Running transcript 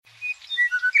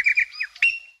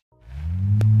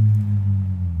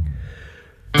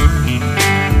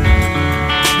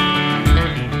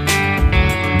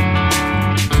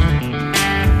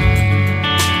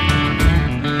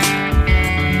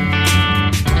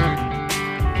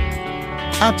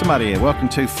Ata Maria, welcome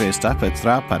to First Up. It's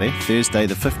Rapare, Thursday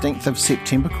the 15th of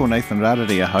September. Ko Nathan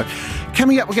Rarareaho.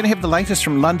 Coming up, we're going to have the latest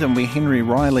from London, where Henry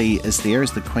Riley is there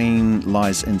as the Queen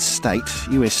lies in state.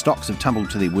 US stocks have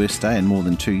tumbled to their worst day in more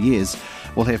than 2 years.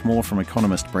 We'll have more from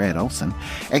economist Brad Olsen.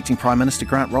 Acting Prime Minister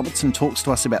Grant Robertson talks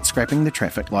to us about scrapping the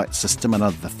traffic light system and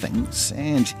other things.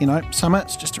 And, you know,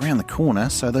 summer's just around the corner,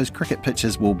 so those cricket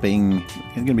pitches are going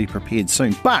to be prepared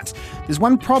soon. But there's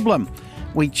one problem.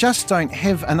 We just don't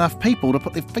have enough people to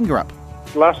put their finger up.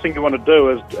 The last thing you want to do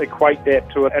is equate that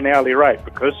to an hourly rate,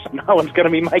 because no one's going to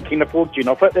be making a fortune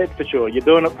off it, that's for sure. You're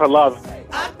doing it for love.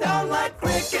 I don't like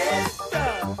cricket.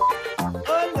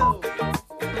 Oh no.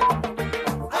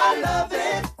 I love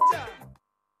it.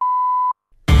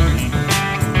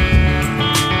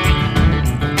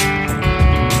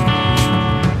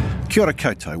 Kia ora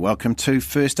koutou. Welcome to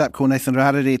First Up. Ko Nathan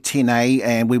Rarere tēnei,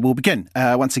 and we will begin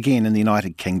once again in the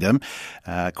United Kingdom.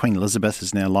 Queen Elizabeth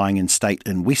is now lying in state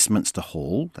in Westminster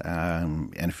Hall,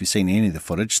 and if you've seen any of the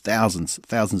footage, thousands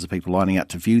of people lining up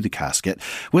to view the casket.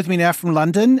 With me now from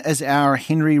London is our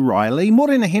Henry Riley.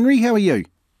 Morena, Henry, how are you?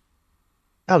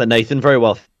 Hello, Nathan. Very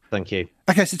well, thank you.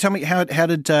 Okay, so tell me,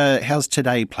 how's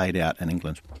today played out in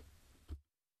England?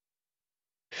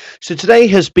 So today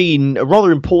has been rather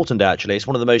important, actually. It's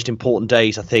one of the most important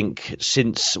days, I think,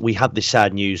 since we had this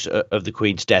sad news of the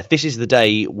Queen's death. This is the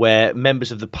day where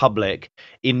members of the public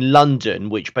in London,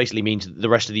 which basically means the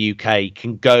rest of the UK,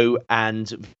 can go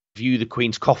and view the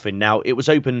Queen's coffin. Now, it was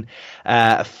open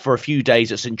for a few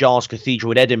days at St Giles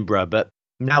Cathedral in Edinburgh, but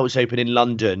now it's open in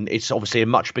London. It's obviously a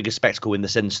much bigger spectacle in the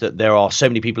sense that there are so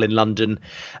many people in London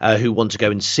who want to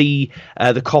go and see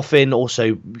the coffin.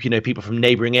 Also, you know, people from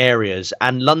neighbouring areas.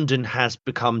 And London has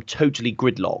become totally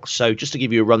gridlocked. So just to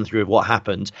give you a run through of what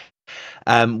happened,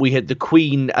 we had the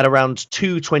Queen at around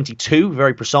 2:22,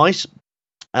 very precise.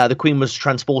 The Queen was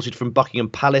transported from Buckingham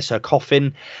Palace, her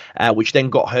coffin, which then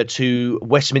got her to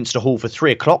Westminster Hall for 3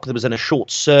 o'clock. There was then a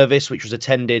short service, which was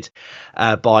attended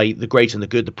by the great and the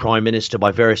good, the Prime Minister,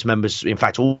 by various members, in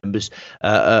fact, all members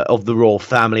of the royal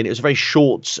family. And it was a very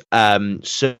short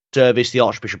service. The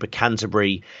Archbishop of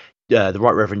Canterbury, the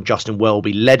Right Reverend Justin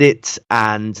Welby, led it,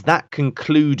 and that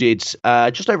concluded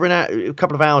just over a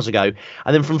couple of hours ago.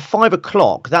 And then from 5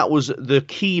 o'clock, that was the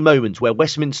key moment where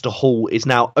Westminster Hall is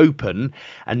now open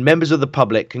and members of the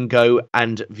public can go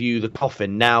and view the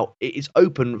coffin. Now, it is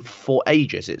open for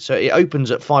ages. So it opens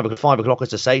at 5 o'clock,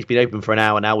 as I say. It's been open for an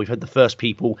hour now. We've had the first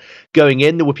people going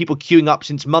in. There were people queuing up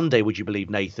since Monday, would you believe,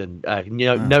 Nathan?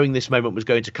 Knowing this moment was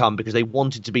going to come, because they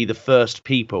wanted to be the first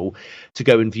people to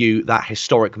go and view that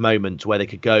historic moment where they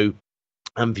could go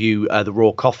and view the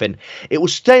royal coffin. It will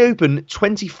stay open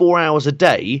 24 hours a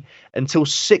day until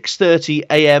 6:30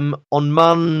 a.m. on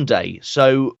Monday.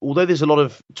 So although there's a lot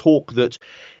of talk that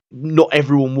not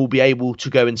everyone will be able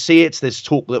to go and see it, there's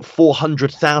talk that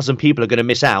 400,000 people are going to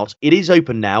miss out. It is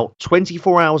open now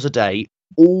 24 hours a day,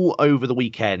 all over the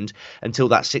weekend until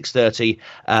that 6:30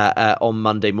 on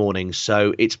Monday morning.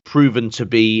 So it's proven to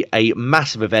be a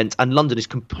massive event, and London is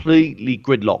completely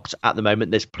gridlocked at the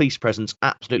moment. There's police presence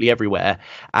absolutely everywhere,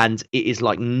 and it is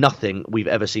like nothing we've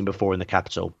ever seen before in the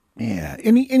capital. Yeah.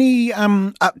 Any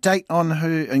update on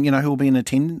who will be in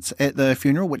attendance at the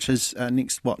funeral, which is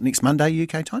next Monday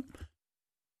UK time?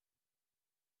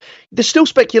 There's still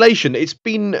speculation. It's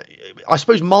been, I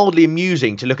suppose, mildly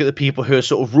amusing to look at the people who are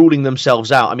sort of ruling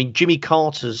themselves out. I mean, Jimmy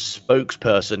Carter's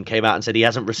spokesperson came out and said he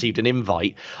hasn't received an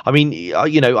invite. I mean,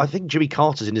 I think Jimmy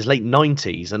Carter's in his late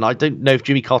 90s, and I don't know if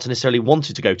Jimmy Carter necessarily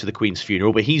wanted to go to the Queen's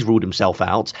funeral, but he's ruled himself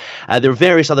out. There are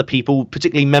various other people,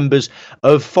 particularly members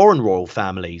of foreign royal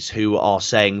families, who are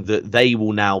saying that they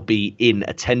will now be in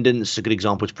attendance. A good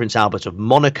example is Prince Albert of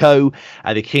Monaco.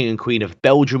 The King and Queen of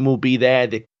Belgium will be there.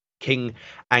 The King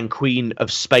and Queen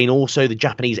of Spain also. The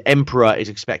Japanese Emperor is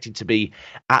expected to be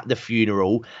at the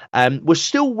funeral. We're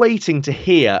still waiting to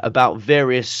hear about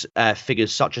various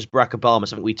figures such as Barack Obama,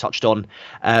 something we touched on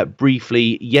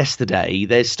briefly yesterday.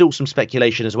 There's still some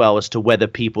speculation as well as to whether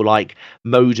people like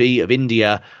Modi of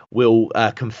India will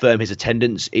confirm his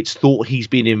attendance. It's thought he's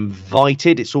been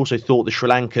invited. It's also thought the Sri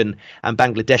Lankan and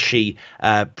Bangladeshi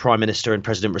Prime Minister and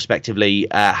President respectively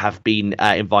have been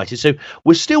invited. So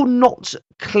we're still not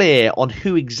clear on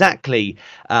who exactly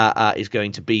is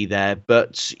going to be there,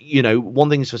 but one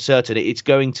thing is for certain: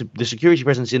 the security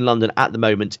presence in London at the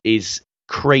moment is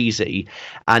crazy,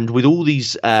 and with all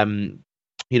these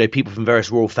people from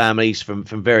various royal families, from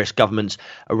various governments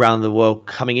around the world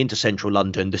coming into central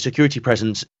London, the security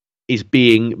presence is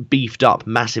being beefed up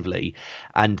massively,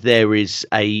 and there is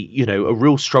a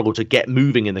real struggle to get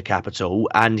moving in the capital.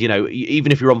 And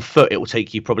even if you're on foot, it will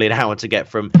take you probably an hour to get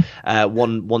from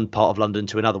one part of London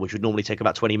to another, which would normally take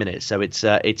about 20 minutes. So it's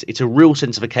a real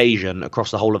sense of occasion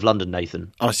across the whole of London,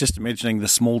 Nathan. I was just imagining the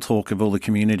small talk of all the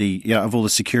community, of all the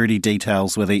security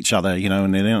details with each other,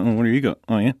 and then, oh, what have you got?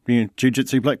 Oh, yeah, you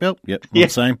jiu-jitsu black belt? Yep,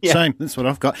 same. That's what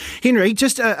I've got. Henry,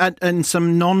 just in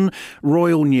some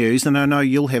non-royal news, and I know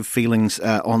you'll have feelings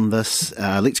on this,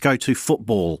 let's go to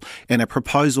football and a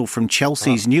proposal from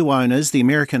Chelsea's new owners, the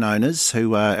American owners,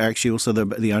 who are actually also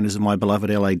the owners of my beloved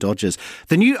LA Dodgers.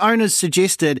 The new owners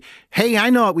suggested, hey, I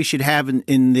know what we should have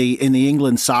in the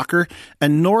England soccer, a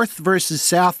North versus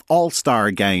South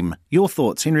All-Star game. Your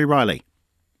thoughts, Henry Riley?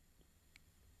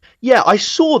 Yeah, I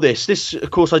saw this,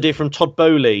 of course, idea from Todd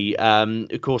Boehly,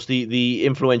 of course, the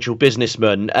influential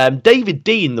businessman. David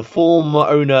Dein, the former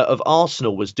owner of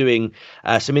Arsenal, was doing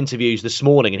some interviews this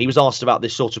morning, and he was asked about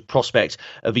this sort of prospect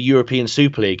of a European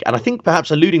Super League. And I think perhaps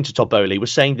alluding to Todd Boehly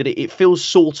was saying that it feels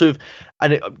sort of,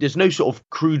 and there's no sort of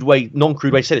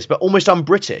non-crude way to say this, but almost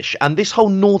un-British. And this whole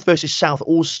North versus South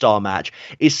All-Star match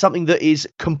is something that is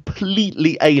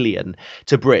completely alien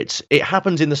to Brits. It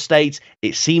happens in the States.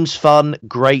 It seems fun,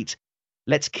 great.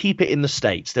 Let's keep it in the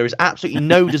States. There is absolutely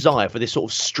no desire for this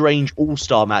sort of strange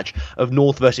all-star match of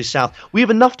North versus South. We have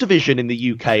enough division in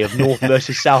the UK of North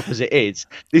versus South as it is.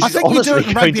 This is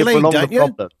honestly going to prolong the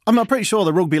problem. I'm pretty sure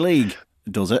the Rugby League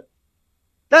does it.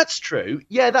 That's true.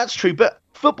 Yeah, that's true. But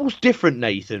football's different,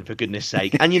 Nathan, for goodness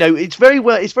sake. And, it's very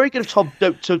good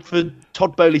of for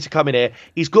Todd Boehly to come in here.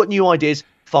 He's got new ideas.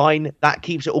 Fine, that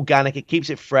keeps it organic, it keeps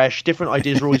it fresh. Different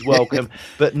ideas are always welcome,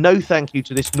 but no thank you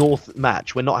to this North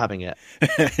match. We're not having it.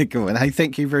 Go on. Hey,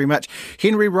 thank you very much.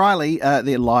 Henry Riley,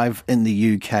 they're live in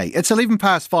the UK. It's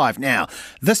 5:11. Now,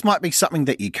 this might be something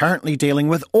that you're currently dealing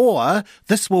with, or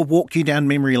this will walk you down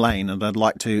memory lane, and I'd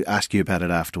like to ask you about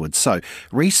it afterwards. So,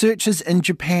 researchers in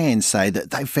Japan say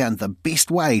that they've found the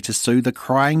best way to soothe a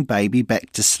crying baby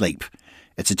back to sleep.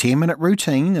 It's a 10-minute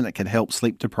routine, and it can help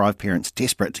sleep-deprived parents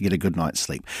desperate to get a good night's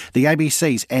sleep. The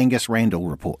ABC's Angus Randall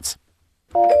reports.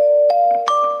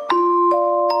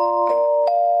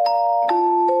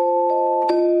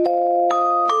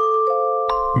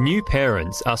 New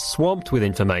parents are swamped with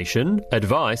information,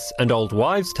 advice and old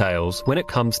wives' tales when it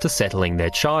comes to settling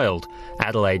their child.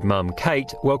 Adelaide mum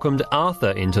Kate welcomed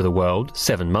Arthur into the world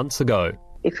 7 months ago.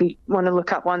 If you want to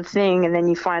look up one thing and then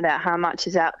you find out how much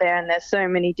is out there and there's so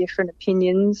many different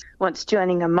opinions, once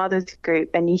joining a mother's group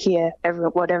and you hear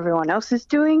what everyone else is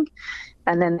doing,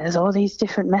 and then there's all these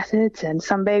different methods, and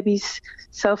some babies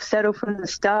self-settle from the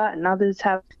start and others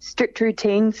have strict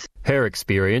routines. Her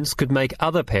experience could make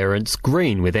other parents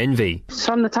green with envy.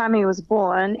 From the time he was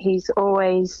born, he's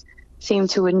always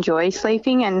seemed to enjoy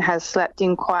sleeping and has slept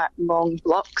in quite long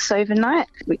blocks overnight,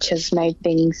 which has made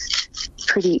things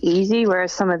pretty easy,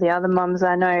 whereas some of the other mums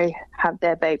I know have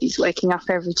their babies waking up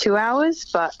every 2 hours.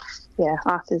 But yeah,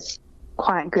 Arthur's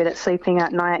quite good at sleeping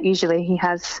at night. Usually he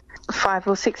has 5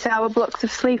 or 6 hour blocks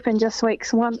of sleep and just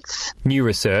wakes once. New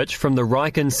research from the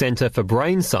Riken Centre for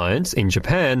Brain Science in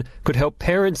Japan could help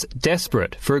parents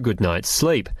desperate for a good night's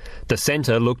sleep. The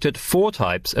centre looked at 4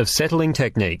 types of settling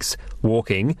techniques: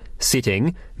 walking,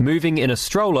 sitting, moving in a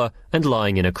stroller and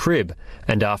lying in a crib.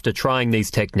 And after trying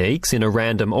these techniques in a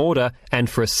random order and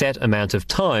for a set amount of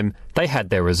time, they had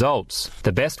their results.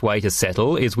 The best way to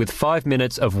settle is with 5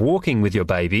 minutes of walking with your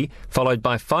baby, followed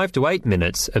by 5 to 8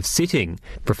 minutes of sitting.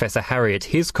 Professor Harriet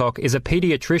Hiscock is a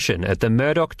paediatrician at the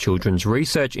Murdoch Children's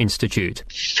Research Institute.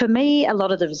 For me, a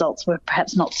lot of the results were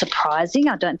perhaps not surprising.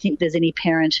 I don't think there's any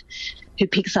parent who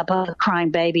picks up a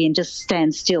crying baby and just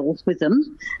stands still with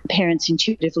them. Parents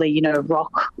intuitively,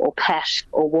 rock or pat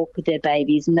or walk with their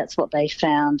babies, and that's what they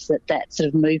found, that sort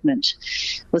of movement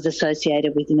was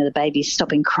associated with, the baby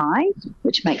stopping crying,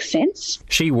 which makes sense.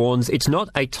 She warns it's not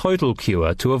a total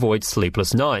cure to avoid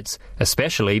sleepless nights,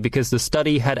 especially because the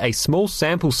study had a small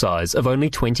sample size of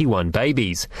only 21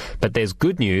 babies. But there's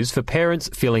good news for parents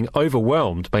feeling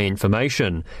overwhelmed by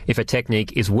information. If a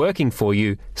technique is working for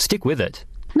you, stick with it.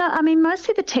 No, I mean,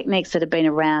 mostly the techniques that have been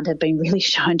around have been really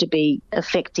shown to be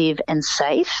effective and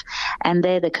safe, and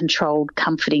they're the controlled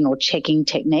comforting or checking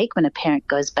technique when a parent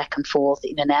goes back and forth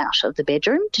in and out of the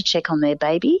bedroom to check on their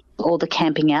baby, or the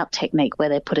camping out technique where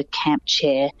they put a camp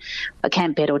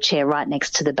bed or chair right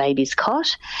next to the baby's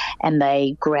cot, and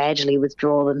they gradually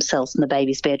withdraw themselves from the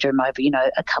baby's bedroom over,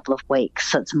 a couple of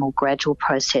weeks. So it's a more gradual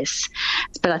process.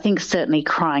 But I think certainly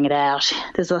crying it out,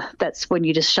 that's when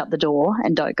you just shut the door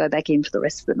and don't go back in for the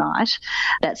rest of the night.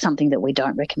 That's something that we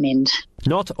don't recommend.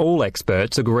 Not all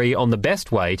experts agree on the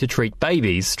best way to treat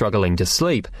babies struggling to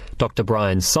sleep. Dr.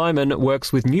 Brian Simon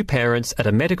works with new parents at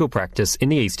a medical practice in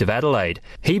the east of Adelaide.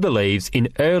 He believes in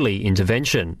early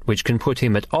intervention, which can put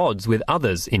him at odds with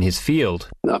others in his field.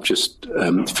 I've just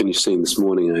finished seeing this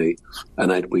morning an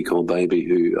 8-week-old baby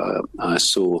who I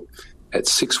saw at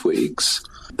 6 weeks,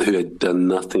 who had done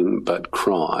nothing but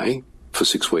cry for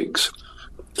 6 weeks.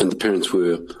 And the parents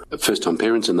were first-time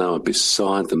parents, and they were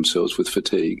beside themselves with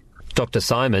fatigue. Dr.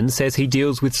 Simon says he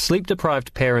deals with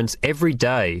sleep-deprived parents every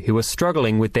day who are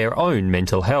struggling with their own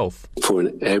mental health. For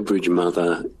an average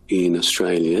mother in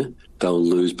Australia, they'll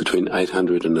lose between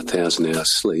 800 and 1,000 hours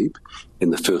sleep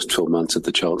in the first 12 months of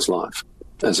the child's life.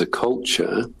 As a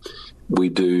culture, we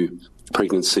do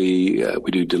pregnancy,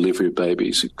 we do delivery of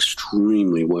babies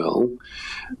extremely well,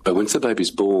 but once the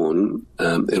baby's born,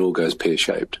 it all goes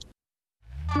pear-shaped.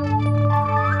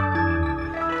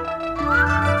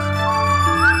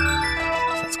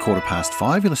 It's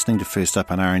 5:15. You're listening to First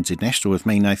Up on RNZ National with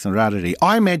me, Nathan Rarere.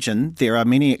 I imagine there are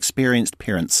many experienced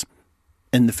parents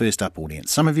in the First Up audience.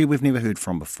 Some of you we've never heard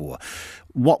from before.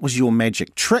 What was your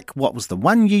magic trick? What was the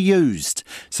one you used?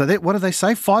 So that, what do they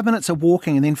say? 5 minutes of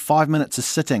walking and then 5 minutes of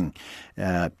sitting.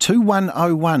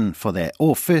 2101 for that.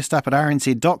 Or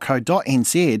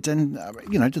firstup@rnz.co.nz. And,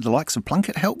 did the likes of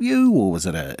Plunkett help you? Or was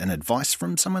it an advice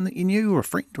from someone that you knew, or a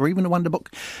friend, or even a wonder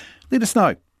book? Let us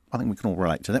know. I think we can all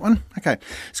relate to that one. Okay,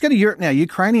 let's go to Europe now.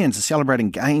 Ukrainians are celebrating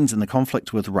gains in the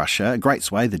conflict with Russia. A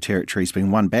great way the territory's been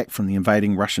won back from the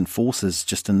invading Russian forces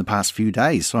just in the past few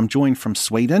days. So I'm joined from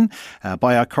Sweden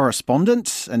by our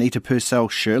correspondent, Anita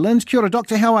Purcell-Sherland. Kia ora,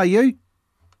 Doctor, how are you?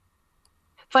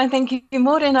 Fine, thank you.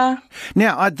 Morena.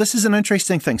 Now, this is an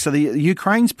interesting thing. So the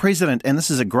Ukraine's president, and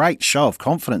this is a great show of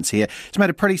confidence here, has made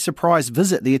a pretty surprise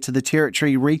visit there to the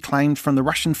territory reclaimed from the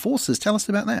Russian forces. Tell us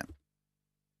about that.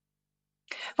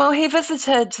 Well, he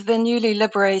visited the newly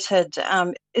liberated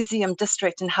Izium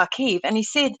district in Kharkiv, and he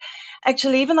said,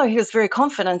 actually, even though he was very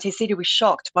confident, he said he was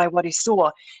shocked by what he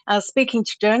saw. Speaking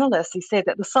to journalists, he said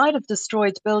that the sight of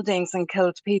destroyed buildings and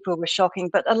killed people was shocking,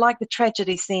 but like the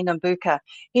tragedy seen in Bucha.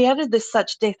 He added that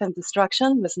such death and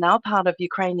destruction was now part of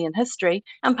Ukrainian history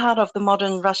and part of the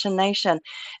modern Russian nation.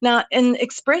 Now, in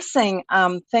expressing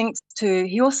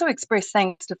he also expressed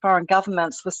thanks to foreign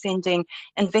governments for sending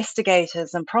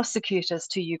investigators and prosecutors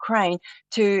to Ukraine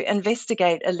to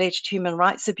investigate alleged human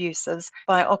rights abuses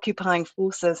by occupying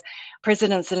forces.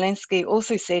 President Zelensky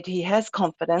also said he has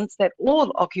confidence that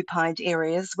all occupied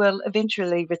areas will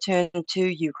eventually return to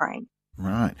Ukraine.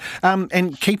 Right.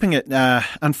 And keeping it,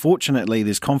 unfortunately,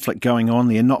 there's conflict going on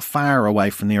there, not far away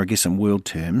from there, I guess, in world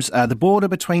terms. The border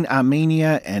between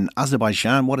Armenia and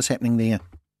Azerbaijan, what is happening there?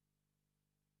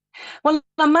 Well,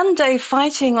 on Monday,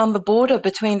 fighting on the border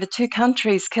between the two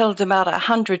countries killed about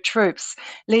 100 troops,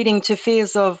 leading to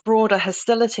fears of broader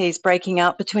hostilities breaking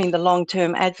out between the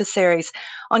long-term adversaries.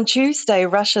 On Tuesday,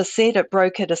 Russia said it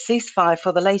brokered a ceasefire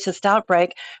for the latest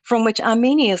outbreak, from which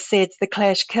Armenia said the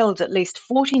clash killed at least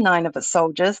 49 of its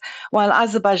soldiers, while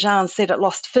Azerbaijan said it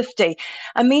lost 50.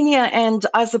 Armenia and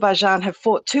Azerbaijan have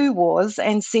fought 2 wars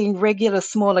and seen regular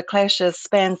smaller clashes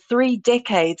span 3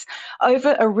 decades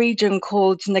over a region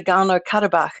called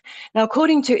Nagorno-Karabakh. Now,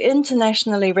 according to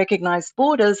internationally recognized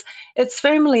borders, it's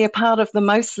firmly a part of the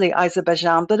mostly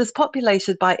Azerbaijan, but is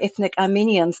populated by ethnic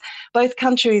Armenians. Both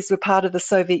countries were part of the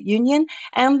Soviet Union,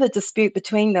 and the dispute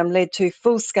between them led to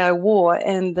full-scale war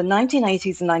in the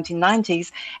 1980s and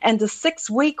 1990s, and a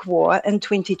 6-week war in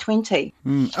 2020.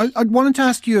 I wanted to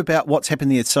ask you about what's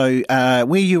happened there. So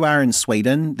where you are in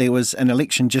Sweden, there was an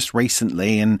election just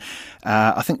recently, and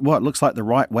I think it looks like the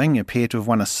right wing appear to have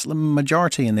won a slim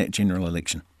majority in that general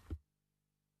election.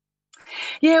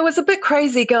 Yeah, it was a bit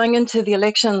crazy going into the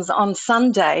elections on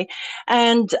Sunday,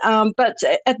 but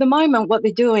at the moment what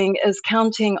they're doing is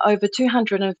counting over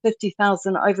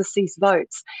 250,000 overseas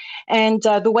votes, and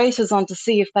the wait is on to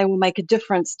see if they will make a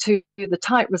difference to the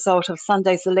tight result of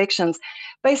Sunday's elections.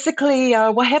 Basically,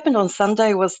 what happened on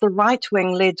Sunday was the right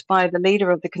wing, led by the leader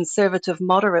of the Conservative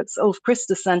moderates, Ulf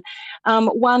Kristersson,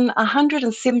 won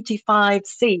 175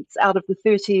 seats out of the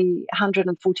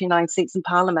 149 seats in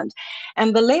Parliament,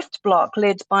 and the left bloc,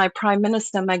 led by Prime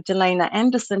Minister Magdalena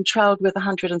Andersson, trailed with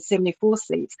 174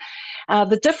 seats.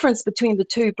 The difference between the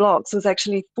two blocs was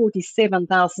actually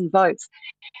 47,000 votes.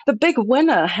 The big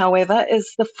winner, however,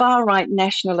 is the far-right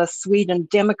nationalist Sweden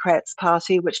Democrats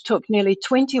Party, which took nearly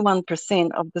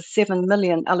 21% of the 7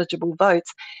 million eligible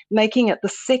votes, making it the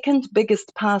second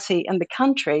biggest party in the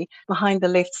country behind the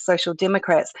left Social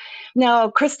Democrats. Now,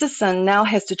 Kristersson now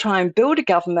has to try and build a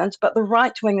government, but the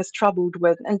right wing is troubled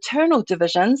with internal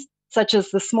divisions such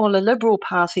as the smaller Liberal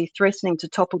Party threatening to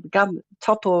topple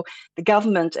the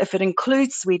government if it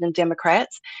includes Sweden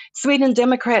Democrats. Sweden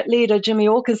Democrat leader Jimmy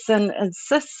Åkesson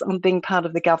insists on being part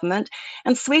of the government,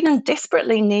 and Sweden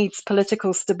desperately needs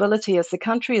political stability as the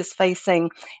country is facing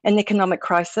an economic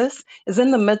crisis, is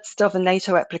in the midst of a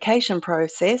NATO application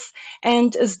process,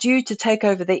 and is due to take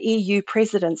over the EU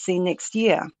presidency next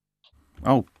year.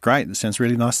 Oh, great. That sounds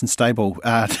really nice and stable.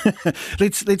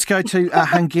 Let's go to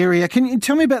Hungary. Can you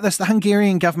tell me about this, the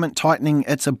Hungarian government tightening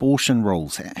its abortion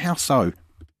rules? How so?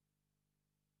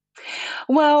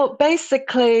 Well,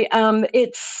 basically,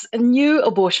 its new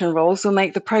abortion rules will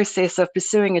make the process of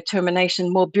pursuing a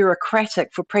termination more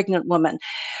bureaucratic for pregnant women.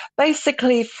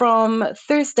 Basically, from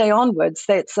Thursday onwards,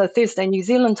 that's Thursday New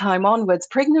Zealand time onwards,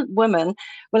 pregnant women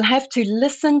will have to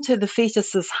listen to the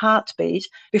fetus's heartbeat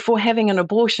before having an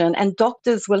abortion, and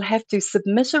doctors will have to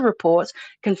submit a report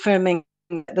confirming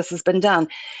this has been done.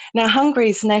 Now,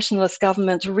 Hungary's nationalist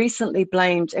government recently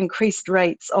blamed increased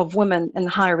rates of women in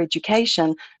higher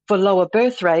education for lower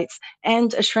birth rates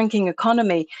and a shrinking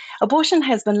economy. Abortion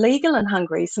has been legal in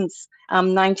Hungary since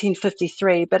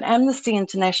 1953, but Amnesty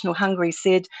International Hungary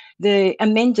said the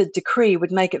amended decree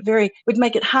would make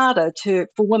it harder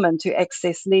for women to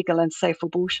access legal and safe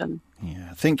abortion.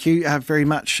 Yeah, thank you very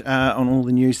much on all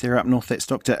the news there up north. That's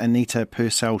Dr. Anita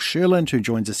Purcell-Sherland, who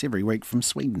joins us every week from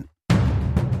Sweden.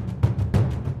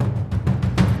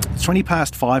 It's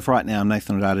 5:20 right now. I'm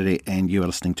Nathan Rarere, and you are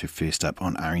listening to First Up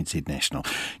on RNZ National.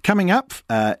 Coming up,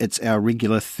 it's our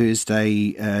regular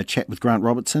Thursday chat with Grant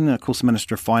Robertson, of course, the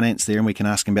Minister of Finance there, and we can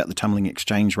ask him about the tumbling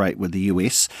exchange rate with the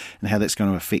US and how that's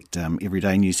going to affect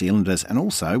everyday New Zealanders, and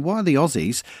also why the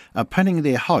Aussies are pinning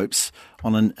their hopes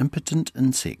on an impotent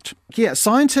insect. Yeah,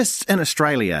 scientists in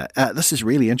Australia, this is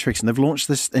really interesting. They've launched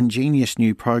this ingenious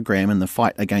new program in the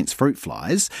fight against fruit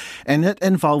flies, and it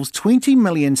involves 20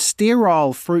 million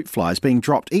sterile fruit flies being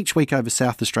dropped each week over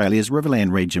South Australia's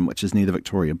Riverland region, which is near the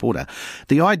Victoria border.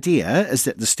 The idea is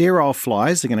that the sterile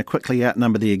flies are going to quickly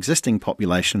outnumber the existing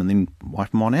population and then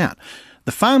wipe them on out.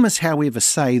 The farmers, however,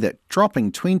 say that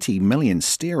dropping 20 million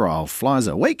sterile flies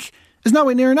a week is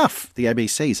nowhere near enough. The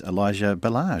ABC's Elijah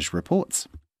Balaj reports.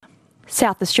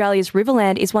 South Australia's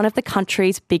Riverland is one of the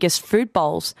country's biggest food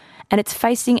bowls, and it's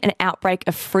facing an outbreak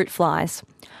of fruit flies.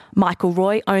 Michael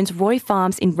Roy owns Roy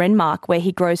Farms in Renmark, where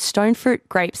he grows stone fruit,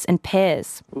 grapes and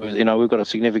pears. We've got a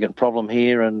significant problem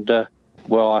here, and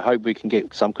I hope we can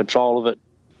get some control of it.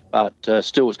 But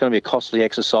still, it's going to be a costly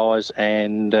exercise,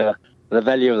 and the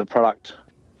value of the product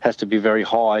has to be very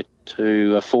high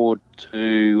to afford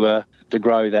to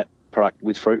grow that product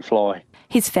with fruit fly.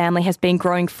 His family has been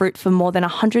growing fruit for more than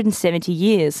 170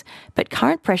 years, but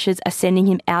current pressures are sending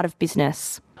him out of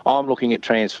business. I'm looking at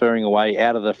transferring away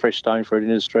out of the fresh stone fruit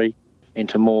industry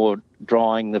into more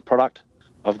drying the product.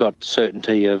 I've got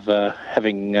certainty of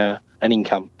having an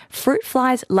income. Fruit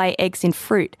flies lay eggs in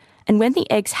fruit, and when the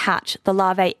eggs hatch, the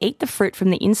larvae eat the fruit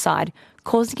from the inside,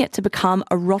 causing it to become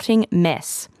a rotting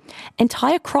mess.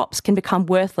 Entire crops can become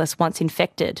worthless once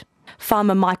infected.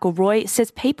 Farmer Michael Roy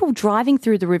says people driving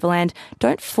through the Riverland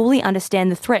don't fully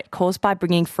understand the threat caused by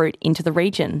bringing fruit into the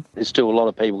region. There's still a lot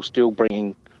of people still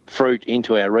bringing fruit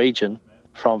into our region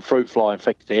from fruit fly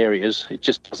infected areas. It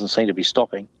just doesn't seem to be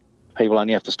stopping. People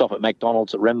only have to stop at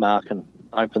McDonald's at Renmark and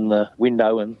open the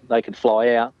window and they can fly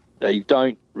out. They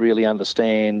don't really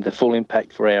understand the full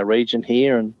impact for our region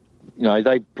here, and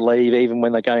they believe even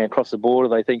when they're going across the border,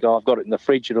 they think, I've got it in the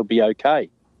fridge, it'll be okay.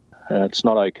 It's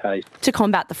not okay. To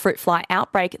combat the fruit fly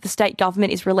outbreak, the state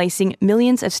government is releasing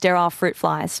millions of sterile fruit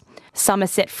flies. Some are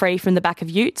set free from the back of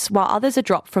utes, while others are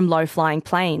dropped from low-flying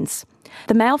planes.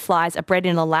 The male flies are bred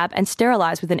in a lab and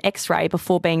sterilised with an X-ray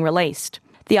before being released.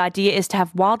 The idea is to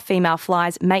have wild female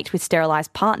flies mate with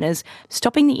sterilised partners,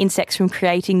 stopping the insects from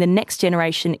creating the next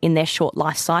generation in their short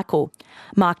life cycle.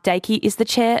 Mark Dakey is the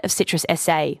chair of Citrus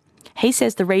SA. He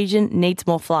says the region needs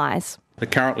more flies. The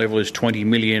current level is 20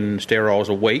 million steriles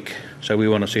a week, so we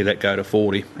want to see that go to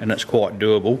 40, and that's quite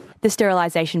doable. The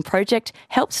sterilisation project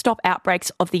helped stop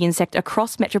outbreaks of the insect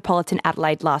across metropolitan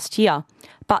Adelaide last year,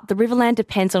 but the Riverland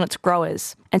depends on its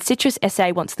growers, and Citrus SA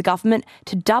wants the government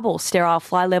to double sterile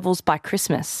fly levels by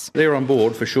Christmas. They're on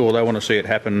board for sure. They want to see it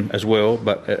happen as well,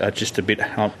 but just a bit.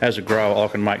 As a grower, I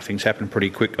can make things happen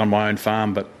pretty quick on my own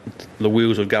farm, but the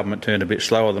wheels of government turn a bit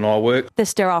slower than I work. The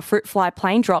sterile fruit fly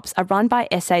plane drops are run by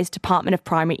SA's Department of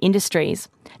Primary Industries.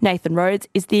 Nathan Rhodes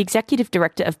is the Executive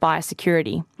Director of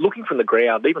Biosecurity. Looking from the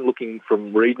ground, even looking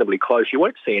from reasonably close, you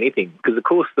won't see anything because, of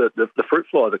course, the fruit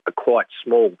flies are quite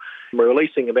small. We're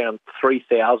releasing about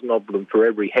 3,000 of them for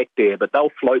every hectare, but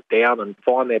they'll float down and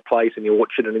find their place in the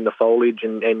orchard and in the foliage,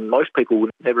 and most people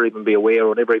would never even be aware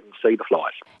or never even see the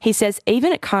flies. He says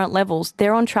even at current levels,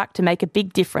 they're on track to make a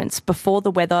big difference before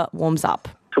the weather warms up.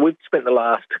 So we've spent the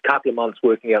last couple of months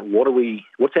working out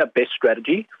what's our best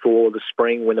strategy for the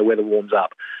spring when the weather warms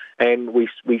up. And we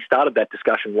started that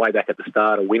discussion way back at the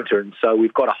start of winter, and so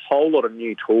we've got a whole lot of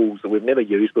new tools that we've never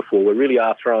used before. We really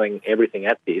are throwing everything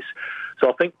at this. So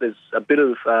I think there's a bit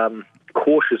of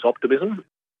cautious optimism.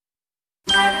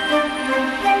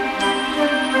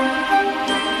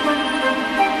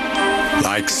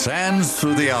 Like sands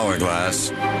through the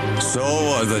hourglass, so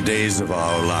are the days of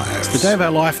our lives. The day of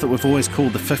our life that we've always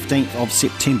called the 15th of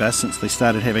September since they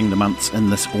started having the months in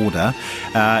this order.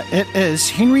 It is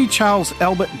Henry Charles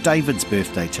Albert David's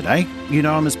birthday today. You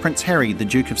know him as Prince Harry, the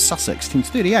Duke of Sussex,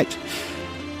 1038.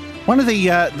 One of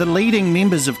the leading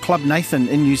members of Club Nathan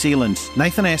in New Zealand,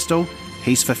 Nathan Astle,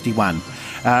 he's 51.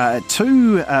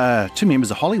 Two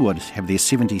members of Hollywood have their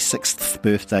 76th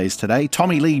birthdays today,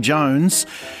 Tommy Lee Jones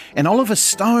and Oliver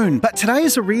Stone. But today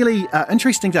is a really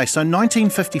interesting day. So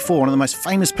 1954, one of the most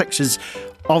famous pictures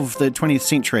of the 20th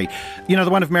century. You know,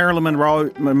 the one of Marilyn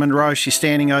Monroe, she's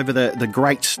standing over the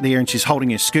grate there and she's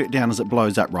holding her skirt down as it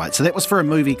blows up, right? So that was for a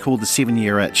movie called The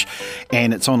 7-Year Itch,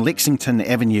 and it's on Lexington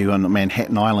Avenue on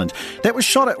Manhattan Island. That was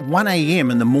shot at 1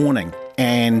 a.m. in the morning.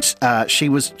 And she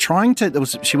was in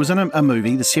a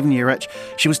movie, The 7-Year Itch.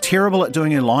 She was terrible at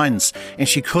doing her lines and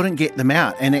she couldn't get them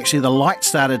out. And actually the light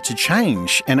started to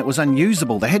change and it was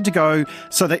unusable. They had to go,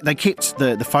 so they kept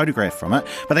the photograph from it,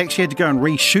 but they actually had to go and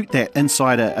reshoot that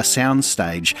inside a sound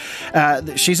stage.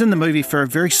 She's in the movie for a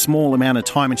very small amount of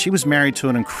time, and she was married to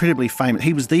an incredibly famous,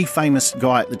 he was the famous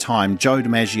guy at the time, Joe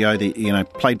DiMaggio,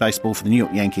 played baseball for the New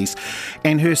York Yankees.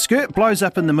 And her skirt blows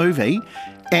up in the movie.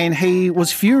 And he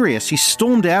was furious. He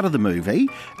stormed out of the movie,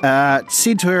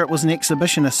 said to her it was an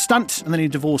exhibition, a stunt, and then he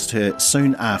divorced her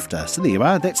soon after. So there you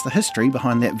are. That's the history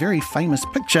behind that very famous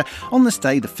picture on this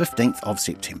day, the 15th of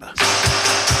September.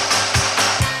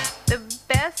 The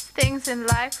best things in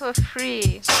life are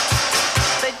free,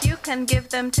 but you can give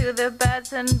them to the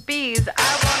birds and bees.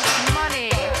 I want money.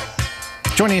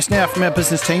 Joining us now from our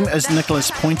business team is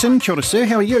Nicholas Poynton. Kia ora, sir.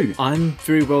 How are you? I'm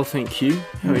very well, thank you.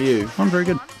 How are you? I'm very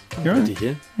good. Good to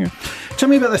hear. Yeah. Tell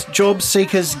me about this, job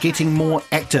seekers getting more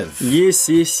active. Yes.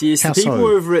 How the people so?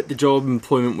 over at the job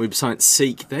employment website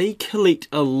Seek, they collect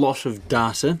a lot of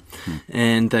data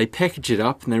and they package it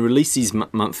up and they release these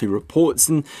monthly reports,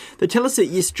 and they tell us that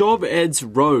yes, job ads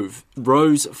rose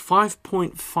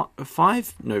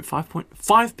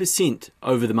 5.5%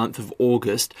 over the month of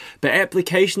August, but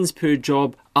applications per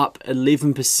job up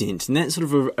 11%, and that's sort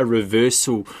of a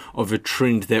reversal of a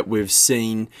trend that we've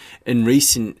seen in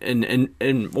recent,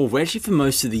 actually for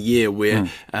most of the year, where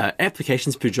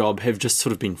applications per job have just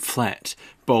sort of been flat.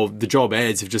 Well, the job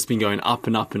ads have just been going up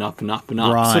and up and up and up and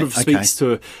up. Right, sort of speaks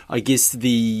to, I guess,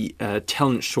 the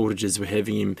talent shortages we're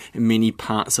having in many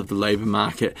parts of the labour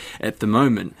market at the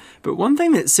moment. But one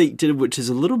thing that Seek did, which is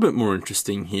a little bit more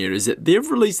interesting here, is that they've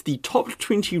released the top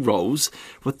 20 roles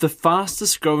with the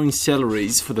fastest growing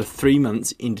salaries for the 3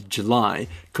 months ended July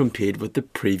compared with the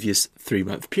previous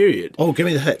 3-month period. Oh, give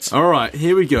me the hits. All right,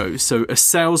 here we go. So a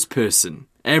salesperson.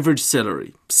 Average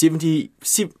salary,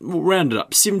 rounded up,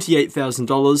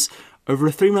 $78,000. Over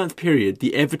a 3-month period,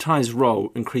 the advertised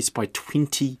role increased by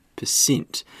 20%.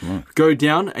 Right. Go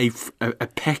down, a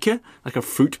packer, like a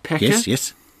fruit packer.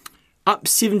 Yes. Up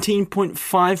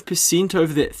 17.5%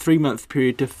 over that 3-month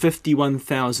period to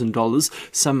 $51,000.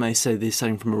 Some may say they're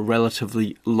starting from a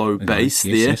relatively low base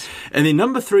there. Yes. And then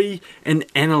number 3, an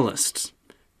analyst.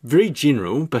 Very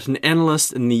general, but an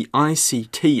analyst in the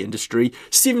ICT industry,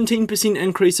 17%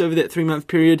 increase over that 3-month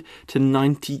period to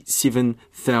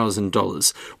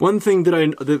 $97,000. One thing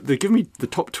that they're giving me the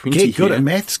top 20 here. Get good at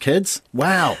maths, kids.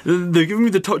 Wow. They're giving me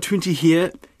the top 20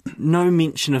 here. No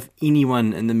mention of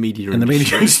anyone in the media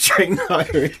industry. In the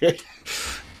media industry,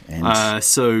 no.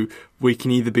 So we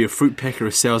can either be a fruit packer,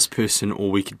 a salesperson,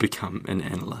 or we could become an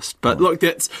analyst. But look,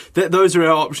 those are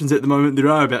our options at the moment. There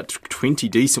are about 20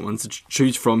 decent ones to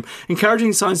choose from.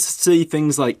 Encouraging signs to see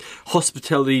things like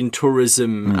hospitality and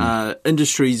tourism,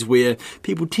 industries where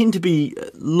people tend to be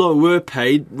lower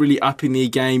paid, really upping their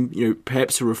game,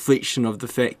 perhaps a reflection of the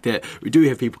fact that we do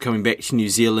have people coming back to New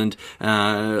Zealand.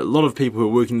 A lot of people who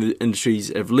are working in the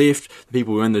industries have left. The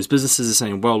people who own those businesses are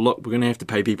saying, well, look, we're going to have to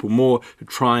pay people more to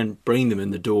try and bring them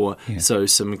in the door. Yeah. So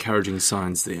some encouraging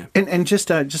signs there. And just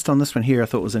on this one here, I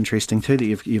thought was interesting too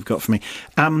that you've got for me.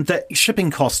 That shipping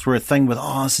costs were a thing with,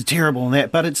 this is terrible and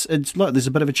that, but it's look, there's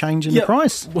a bit of a change in the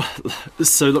price. Well,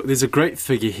 so look, there's a great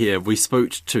figure here. We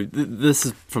spoke to, this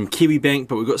is from KiwiBank,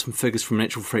 but we've got some figures from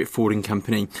Natural Freight Forwarding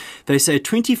Company. They say a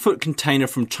 20-foot container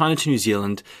from China to New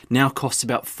Zealand now costs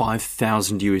about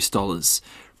 $5,000 US.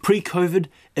 Pre-COVID,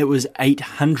 it was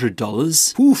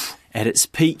 $800. Oof. At its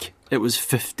peak, it was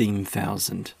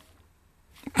 $15,000.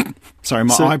 Sorry,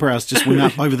 my eyebrows just went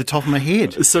up over the top of my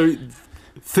head. So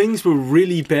things were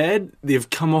really bad. They've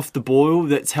come off the boil.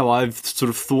 That's how I've sort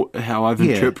of thought, how I've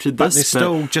interpreted this. But they're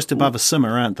still just above a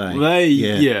simmer, aren't they?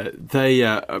 They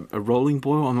a rolling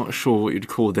boil. I'm not sure what you'd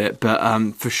call that, but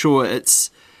for sure it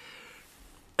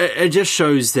just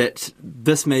shows that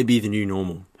this may be the new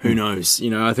normal. Who knows?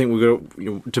 I think we're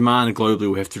going to demand globally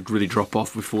will have to really drop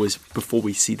off before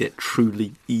we see that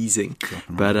truly easing.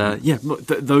 But look,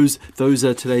 those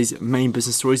are today's main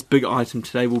business stories. Big item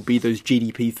today will be those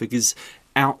GDP figures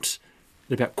out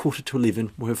at about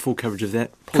 11:15. We'll have full coverage of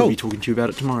that. Probably be talking to you about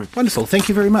it tomorrow. Wonderful. Thank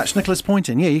you very much, Nicholas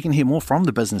Poynton. Yeah, you can hear more from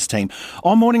the business team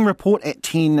on Morning Report at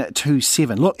 10 to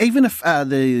 7. Look, even if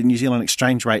the New Zealand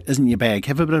exchange rate isn't your bag,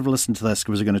 have a bit of a listen to this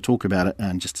because we're going to talk about it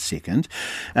in just a second.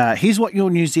 Here's what your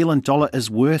New Zealand dollar is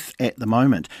worth at the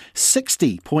moment.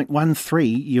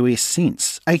 60.13 US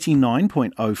cents,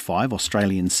 89.05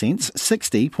 Australian cents,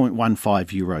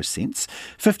 60.15 euro cents,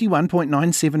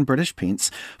 51.97 British pence,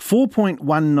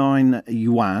 4.19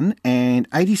 yuan and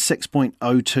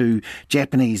 86.02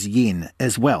 Japanese yen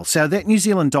as well. So that New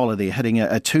Zealand dollar there hitting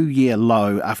a 2-year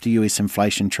low after US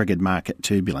inflation triggered market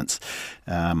turbulence.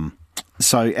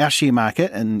 So our share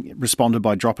market responded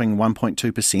by dropping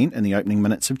 1.2% in the opening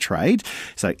minutes of trade.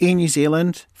 So Air New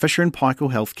Zealand, Fisher &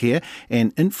 Paykel Healthcare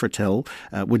and Infratil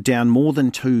were down more than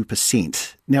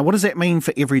 2%. Now, what does that mean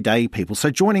for everyday people?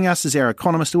 So joining us is our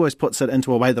economist who always puts it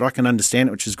into a way that I can understand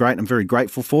it, which is great and I'm very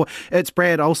grateful for. It's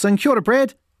Brad Olsen. Kia ora,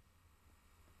 Brad.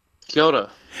 Kia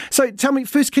ora. So tell me,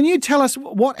 first, can you tell us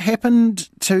what happened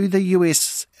to the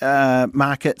US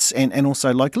markets and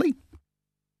also locally?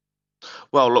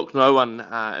 Well, look, no one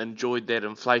enjoyed that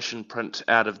inflation print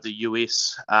out of the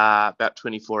US about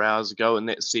 24 hours ago, and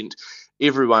that sent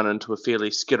everyone into a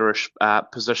fairly skitterish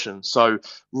position. So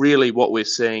really what we're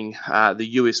seeing, the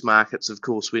US markets, of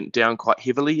course, went down quite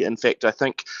heavily. In fact, I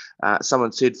think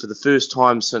someone said for the first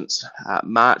time since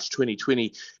March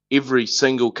 2020, every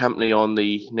single company on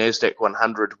the NASDAQ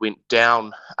 100 went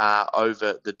down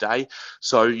over the day.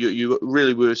 So you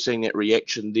really were seeing that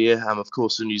reaction there. Of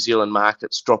course, the New Zealand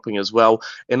market's dropping as well.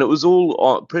 And it was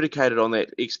all predicated on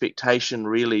that expectation,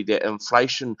 really, that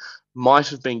inflation might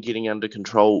have been getting under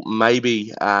control.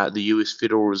 Maybe the US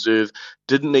Federal Reserve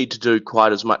didn't need to do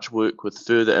quite as much work with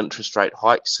further interest rate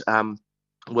hikes.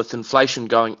 With inflation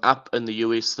going up in the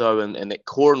US, though, and that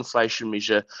core inflation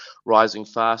measure rising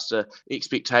faster,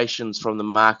 expectations from the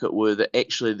market were that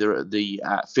actually the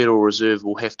Federal Reserve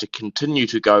will have to continue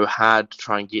to go hard to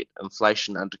try and get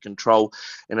inflation under control.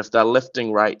 And if they're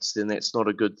lifting rates, then that's not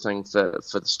a good thing for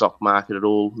the stock market at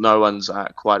all. No one's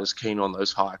quite as keen on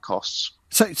those higher costs.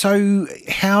 So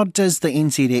how does the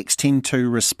NZX tend to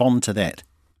respond to that?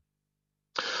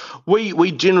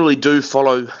 We generally do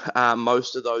follow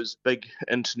most of those big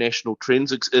international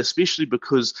trends, especially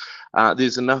because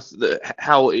there's enough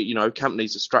how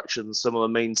companies are structured and similar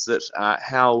means that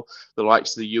how the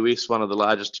likes of the US, one of the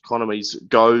largest economies,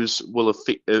 goes will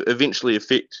eventually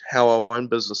affect how our own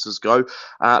businesses go.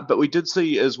 But we did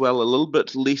see as well a little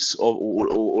bit less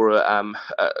or a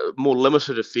more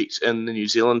limited effect in the New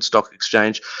Zealand Stock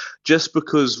Exchange, just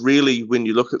because really when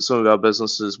you look at some of our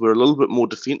businesses, we're a little bit more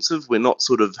defensive. We're not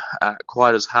sort of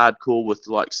quite as hardcore with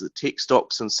the likes of the tech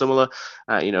stocks and similar.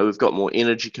 We've got more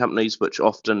energy companies, which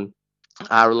often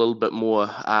are a little bit more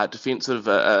defensive,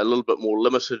 a little bit more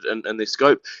limited in their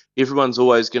scope. Everyone's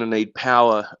always going to need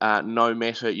power, no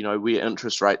matter where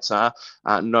interest rates are.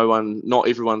 Not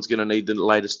everyone's going to need the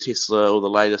latest Tesla or the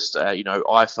latest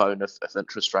iPhone if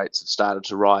interest rates have started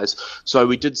to rise. So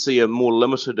we did see a more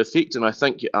limited effect, and I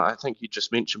think you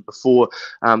just mentioned before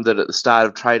that at the start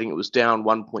of trading it was down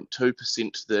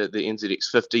 1.2%. The NZX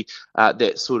 50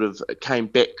 that sort of came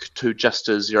back to just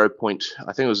a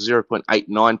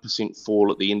 0.89% fall fall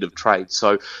at the end of trade.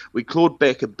 So we clawed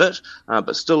back a bit,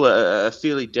 but still a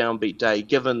fairly downbeat day,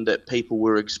 given that people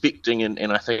were expecting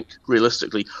and I think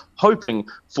realistically hoping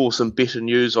for some better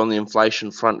news on the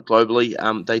inflation front globally.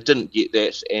 They didn't get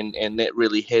that, and that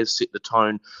really has set the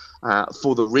tone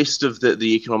for the rest of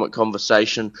the economic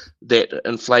conversation, that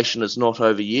inflation is not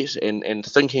over yet, and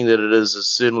thinking that it is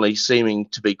certainly seeming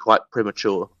to be quite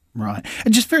premature. Right.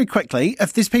 And just very quickly,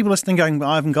 if there's people listening going, well,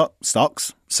 I haven't got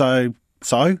stocks, so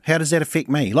how does that affect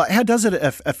me? Like, how does it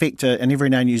affect an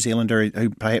everyday New Zealander who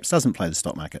perhaps doesn't play the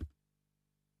stock market?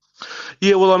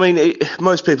 Yeah, well, I mean,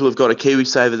 most people have got a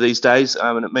KiwiSaver these days,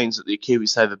 and it means that their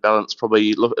KiwiSaver balance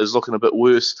probably is looking a bit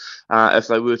worse if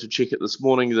they were to check it this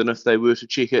morning than if they were to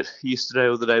check it yesterday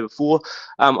or the day before.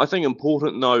 I think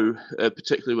important, though,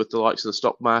 particularly with the likes of the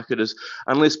stock market, is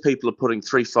unless people are putting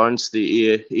 3 phones to their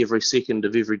ear every second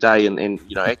of every day and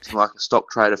acting like a stock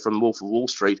trader from Wolf of Wall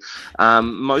Street,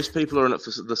 most people are in it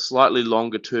for the slightly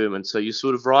longer term, and so you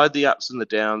sort of ride the ups and the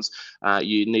downs.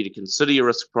 You need to consider your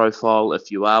risk profile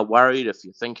if you are worried, if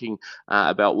you're thinking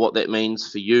about what that means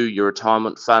for you, your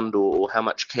retirement fund, or how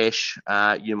much cash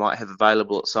you might have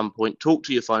available at some point. Talk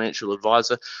to your financial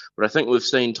advisor. But I think we've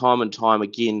seen time and time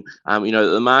again,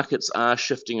 the markets are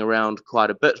shifting around quite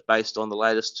a bit based on the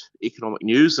latest economic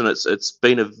news, and it's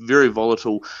been a very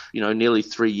volatile, nearly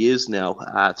 3 years now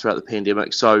throughout the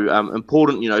pandemic. So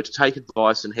important, to take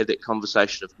advice and have that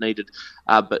conversation if needed,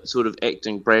 but sort of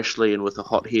acting brashly and with a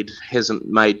hot head hasn't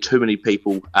made too many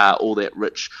people all that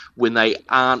rich when they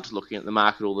aren't looking at the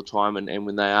market all the time and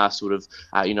when they are sort of,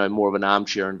 more of an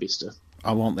armchair investor.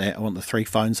 I want that. I want the 3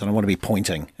 phones and I want to be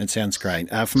pointing. It sounds great.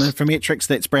 From Metrics,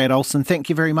 that's Brad Olsen. Thank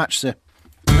you very much, sir.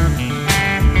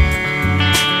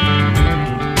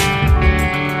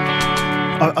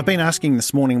 I've been asking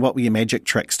this morning, what were your magic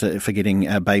tricks for getting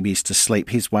babies to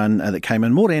sleep? Here's one that came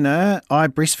in. Morena, I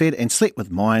breastfed and slept with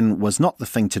mine. Was not the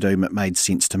thing to do, but made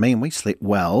sense to me, and we slept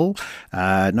well.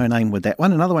 No name with that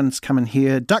one. Another one's coming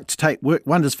here. Duct tape worked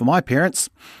wonders for my parents.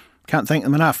 Can't thank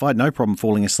them enough. I had no problem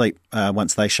falling asleep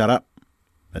once they shut up.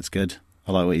 That's good.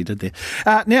 I like what you did there.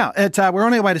 Now, we're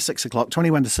on our way to 6 o'clock,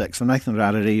 21 to 6. I'm Nathan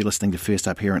Rarere. You're listening to First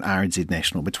Up here on RNZ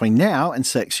National. Between now and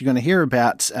 6, you're going to hear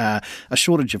about a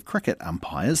shortage of cricket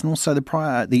umpires, and also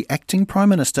the acting Prime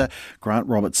Minister, Grant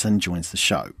Robertson, joins the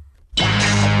show.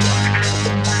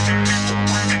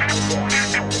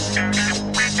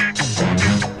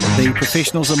 The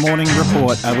Professionals of Morning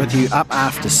Report are with you up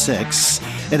after 6.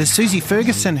 It is Susie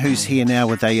Ferguson who's here now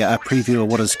with a preview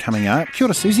of what is coming up. Kia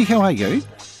ora, Susie, how are you?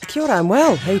 Kia ora, I'm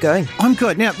well. How are you going? I'm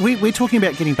good. Now, we're talking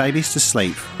about getting babies to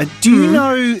sleep. Do you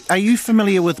know, are you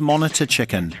familiar with monitor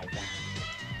chicken?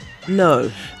 No.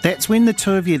 That's when the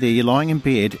two of you there, you're lying in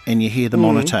bed and you hear the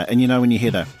monitor, and when you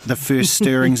hear the first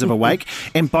stirrings of awake,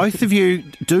 and both of you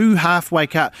do half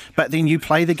wake up, but then you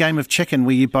play the game of chicken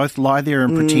where you both lie there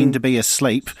and pretend to be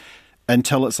asleep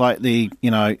until it's like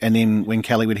and then when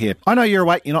Kelly would hear, I know you're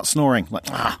awake, you're not snoring. Like,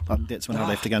 that's when I'd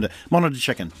have to go into monitor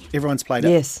chicken. Everyone's played it.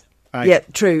 Yes. Right. Yeah,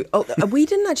 true. Oh, we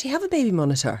didn't actually have a baby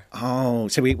monitor. Oh,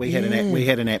 so we had an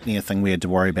apnea thing we had to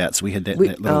worry about. So we had the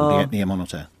apnea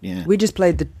monitor. Yeah, we just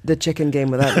played the chicken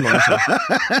game without the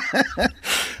monitor.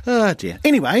 Oh dear.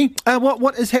 Anyway,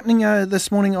 what is happening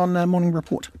this morning on Morning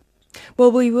Report?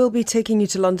 Well, we will be taking you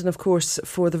to London, of course,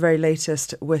 for the very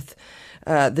latest with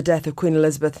the death of Queen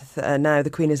Elizabeth. Now the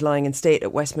Queen is lying in state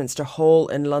at Westminster Hall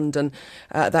in London.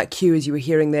 That queue, as you were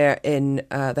hearing there in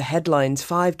the headlines,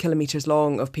 5 kilometres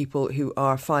long of people who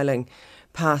are filing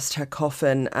past her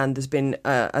coffin. And there's been,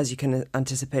 as you can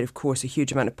anticipate, of course, a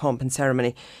huge amount of pomp and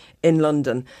ceremony in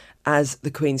London as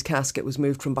the Queen's casket was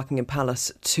moved from Buckingham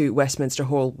Palace to Westminster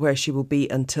Hall, where she will be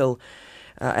until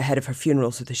ahead of her funeral,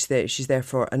 so she's there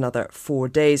for another 4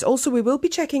 days. Also, we will be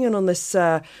checking in on this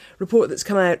report that's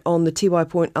come out on the Tiwai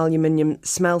Point aluminium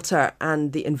smelter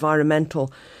and the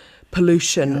environmental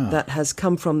pollution that has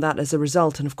come from that as a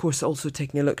result, and of course also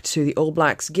taking a look to the All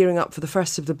Blacks gearing up for the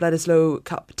first of the Bledisloe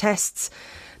Cup tests.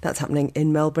 That's happening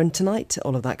in Melbourne tonight.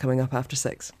 All of that coming up after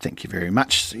 6. Thank you very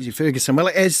much, Susie Ferguson. Well,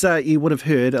 as you would have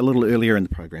heard a little earlier in the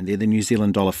program there, the New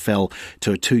Zealand dollar fell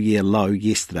to a 2-year low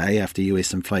yesterday after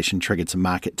US inflation triggered some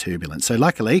market turbulence. So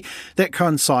luckily, that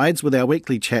coincides with our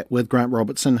weekly chat with Grant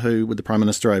Robertson, who, with the Prime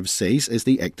Minister overseas, is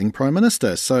the acting Prime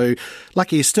Minister. So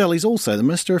lucky still, he's also the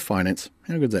Minister of Finance.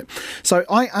 How good is that? So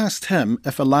I asked him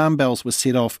if alarm bells were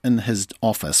set off in his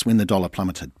office when the dollar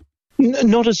plummeted.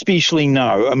 Not especially,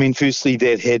 no. I mean, firstly,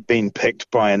 that had been picked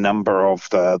by a number of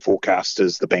the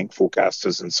forecasters, the bank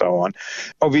forecasters and so on.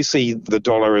 Obviously, the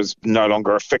dollar is no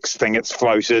longer a fixed thing. It's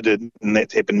floated, and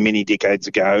that happened many decades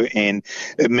ago. And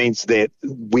it means that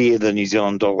where the New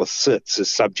Zealand dollar sits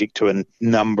is subject to a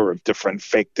number of different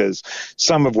factors,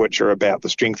 some of which are about the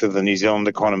strength of the New Zealand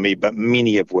economy, but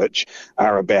many of which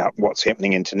are about what's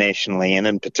happening internationally. And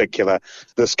in particular,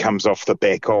 this comes off the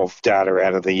back of data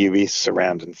out of the US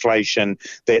around inflation.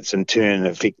 That's in turn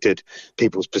affected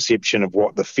people's perception of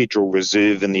what the Federal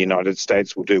Reserve in the United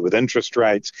States will do with interest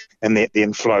rates, and that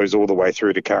then flows all the way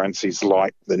through to currencies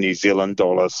like the New Zealand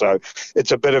dollar. So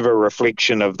it's a bit of a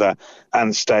reflection of the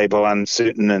unstable,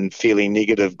 uncertain and fairly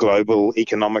negative global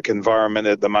economic environment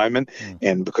at the moment.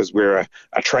 And because we're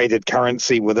a traded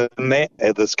currency within that,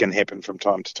 this can happen from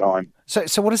time to time.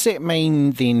 So what does that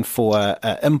mean then for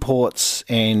imports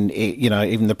and,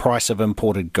 even the price of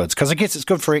imported goods? Because I guess it's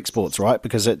good for exports, right?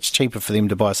 Because it's cheaper for them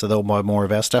to buy, so they'll buy more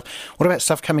of our stuff. What about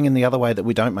stuff coming in the other way that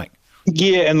we don't make?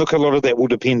 Yeah, and look, a lot of that will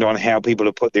depend on how people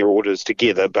have put their orders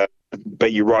together, but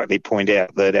you rightly point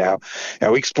out that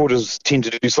our exporters tend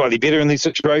to do slightly better in these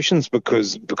situations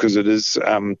because it is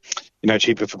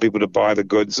cheaper for people to buy the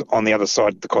goods. On the other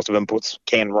side, the cost of imports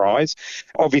can rise.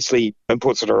 Obviously,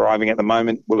 imports that are arriving at the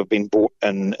moment will have been bought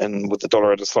in with the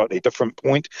dollar at a slightly different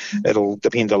point. It'll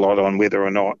depend a lot on whether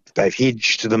or not they've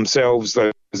hedged themselves,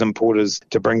 those importers,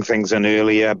 to bring things in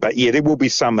earlier. But yeah, there will be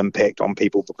some impact on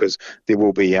people because there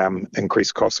will be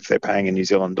increased costs if they're paying in New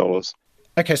Zealand dollars.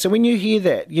 Okay, so when you hear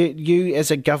that, you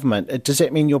as a government, does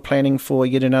that mean you're planning for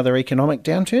yet another economic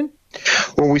downturn?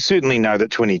 Well, we certainly know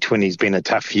that 2020 has been a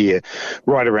tough year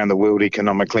right around the world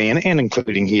economically and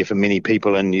including here for many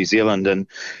people in New Zealand. And,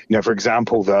 for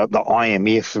example, the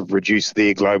IMF have reduced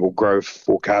their global growth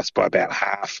forecast by about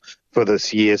half for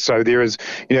this year. So there's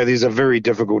a very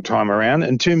difficult time around.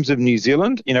 In terms of New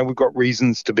Zealand, we've got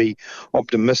reasons to be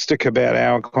optimistic about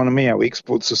our economy. Our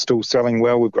exports are still selling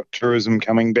well. We've got tourism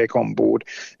coming back on board,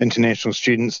 international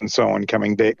students and so on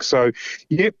coming back. So,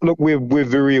 look, we're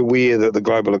very aware that the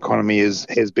global economy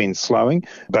has been slowing,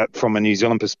 but from a New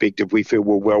Zealand perspective, we feel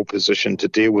we're well positioned to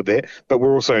deal with that, but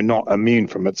we're also not immune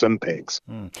from its impacts.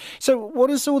 So what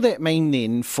does all that mean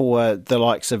then for the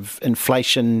likes of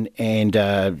inflation and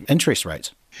interest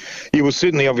rates? Yeah, well,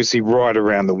 certainly, obviously, right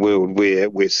around the world,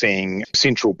 we're seeing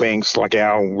central banks like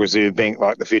our Reserve Bank,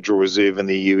 like the Federal Reserve in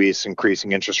the US,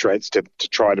 increasing interest rates to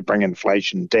try to bring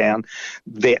inflation down.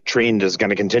 That trend is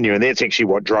going to continue, and that's actually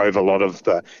what drove a lot of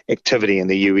the activity in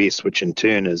the US, which in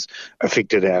turn has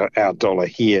affected our dollar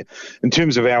here. In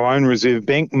terms of our own Reserve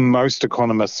Bank, most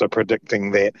economists are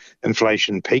predicting that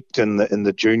inflation peaked in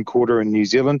the June quarter in New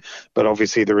Zealand, but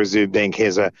obviously the Reserve Bank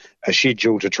has a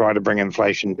schedule to try to bring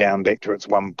inflation down back to its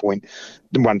 1.1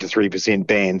 to 3%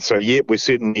 band. So, we're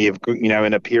certainly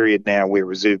in a period now where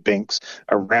reserve banks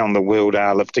around the world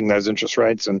are lifting those interest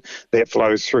rates, and that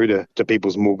flows through to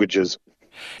people's mortgages.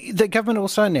 The government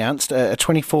also announced a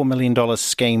 $24 million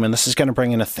scheme, and this is going to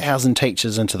bring in 1,000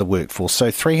 teachers into the workforce.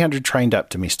 So 300 trained up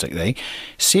domestically,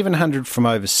 700 from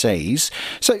overseas.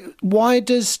 So why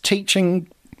does teaching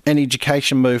and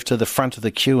education move to the front of the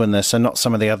queue in this and not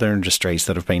some of the other industries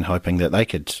that have been hoping that they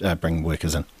could bring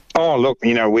workers in? Oh, look,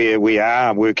 we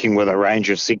are working with a range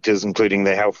of sectors, including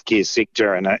the healthcare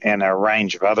sector and a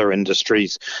range of other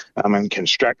industries, in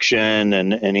construction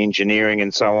and engineering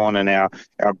and so on, and our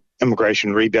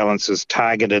immigration rebalance has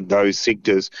targeted those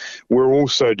sectors. We're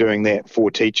also doing that for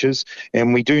teachers,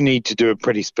 and we do need to do a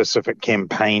pretty specific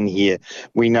campaign here.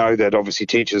 We know that obviously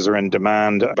teachers are in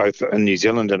demand both in New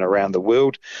Zealand and around the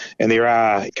world, and there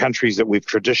are countries that we've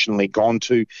traditionally gone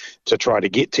to try to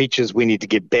get teachers. We need to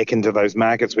get back into those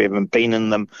markets. We haven't been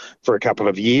in them for a couple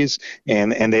of years,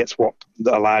 and that's what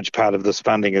a large part of this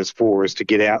funding is for, is to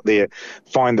get out there,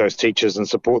 find those teachers and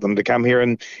support them to come here.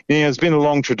 And it's been a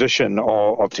long tradition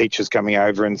of teachers coming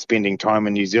over and spending time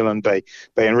in New Zealand. They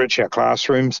enrich our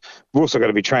classrooms. We've also got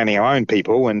to be training our own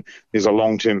people, and there's a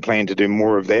long-term plan to do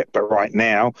more of that. But right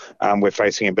now, we're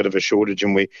facing a bit of a shortage,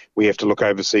 and we have to look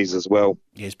overseas as well.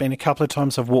 Yeah, there's been a couple of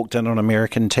times I've walked in on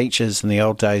American teachers in the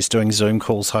old days doing Zoom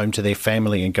calls home to their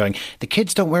family and going, the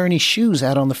kids don't wear any shoes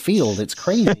out on the field. It's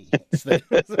crazy. It's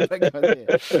a big idea.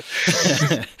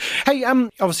 Hey,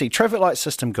 obviously, traffic light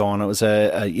system gone. It was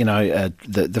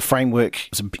the framework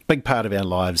was a big part of our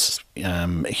lives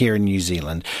here in New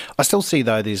Zealand. I still see,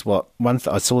 though, there's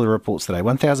I saw the reports today,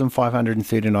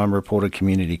 1,539 reported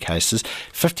community cases,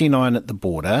 59 at the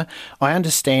border. I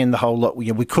understand the whole lot.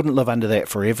 We couldn't live under that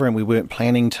forever, and we weren't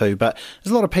planning to, but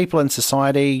there's a lot of people in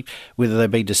society, whether they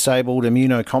be disabled,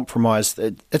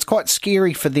 immunocompromised, it's quite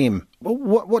scary for them.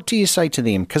 What do you say to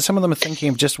them? Because some of them are thinking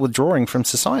of just withdrawing from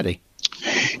society.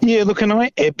 Yeah, look, and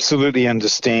I absolutely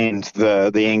understand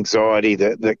the anxiety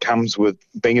that comes with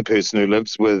being a person who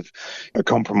lives with a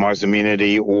compromised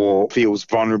immunity or feels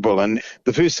vulnerable. And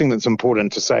the first thing that's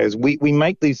important to say is we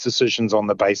make these decisions on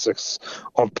the basis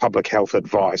of public health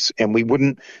advice, and we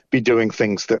wouldn't be doing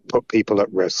things that put people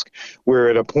at risk. We're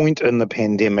at a point in the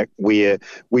pandemic where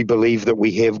we believe that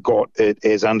we have got it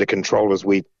as under control as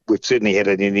we've certainly had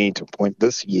at any point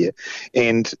this year.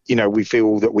 And, we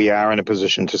feel that we are in a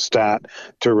position to start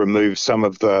to remove some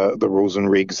of the rules and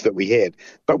regs that we had.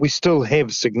 But we still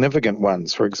have significant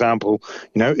ones. For example,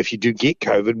 if you do get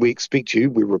COVID,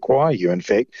 we require you, in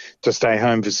fact, to stay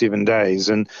home for 7 days.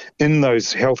 And in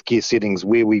those healthcare settings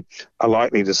where we are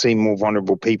likely to see more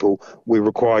vulnerable people, we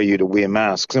require you to wear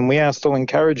masks. And we are still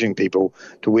encouraging people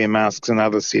to wear masks in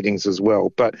other settings as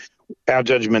well. But our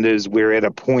judgment is we're at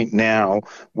a point now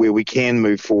where we can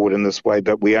move forward in this way,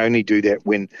 but we only do that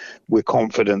when we're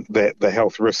confident that the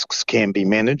health risks can be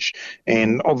managed.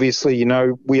 And obviously,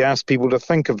 we ask people to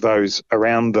think of those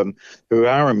around them who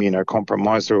are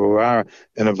immunocompromised or who are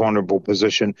in a vulnerable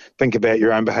position. Think about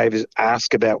your own behaviours.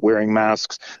 Ask about wearing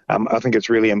masks. I think it's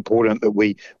really important that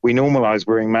we normalise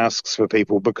wearing masks for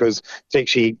people, because it's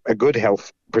actually a good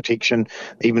health protection,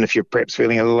 even if you're perhaps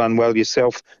feeling a little unwell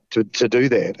yourself, to do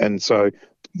that. And so,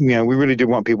 we really do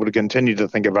want people to continue to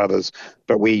think of others,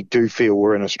 but we do feel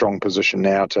we're in a strong position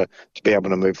now to be able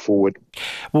to move forward.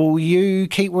 Will you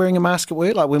keep wearing a mask at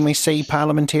work? Like when we see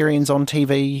parliamentarians on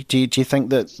TV, do you think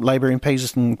that Labour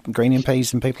MPs and Green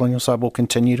MPs and people on your side will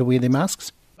continue to wear their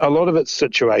masks? A lot of it's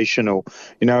situational.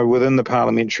 Within the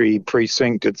parliamentary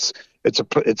precinct, it's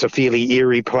a fairly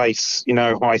eerie place,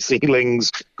 high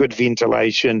ceilings, good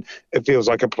ventilation. It feels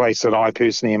like a place that I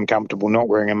personally am comfortable not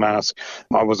wearing a mask.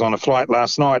 I was on a flight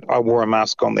last night. I wore a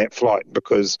mask on that flight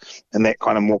because in that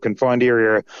kind of more confined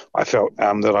area, I felt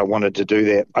that I wanted to do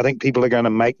that. I think people are going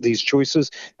to make these choices,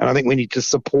 and I think we need to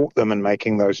support them in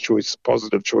making those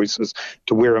positive choices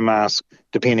to wear a mask,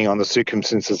 depending on the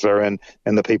circumstances they're in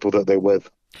and the people that they're with.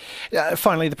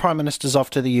 Finally, the Prime Minister's off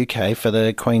to the UK for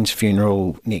the Queen's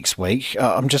funeral next week.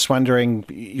 I'm just wondering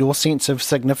your sense of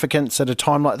significance at a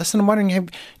time like this, and I'm wondering,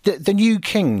 the new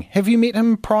King, have you met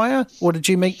him prior, or did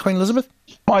you meet Queen Elizabeth?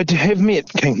 I have met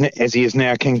King, as he is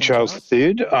now, King Charles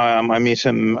III. I met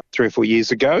him 3 or 4 years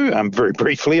ago, very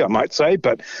briefly, I might say,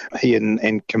 but he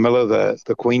and Camilla,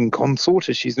 the Queen Consort,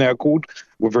 as she's now called,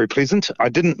 were very pleasant. I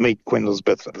didn't meet Queen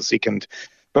Elizabeth II,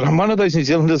 but I'm one of those New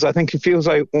Zealanders, I think, who feels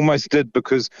I almost did,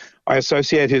 because I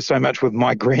associate her so much with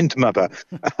my grandmother.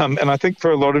 And I think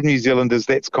for a lot of New Zealanders,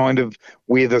 that's kind of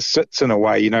where this sits in a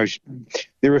way.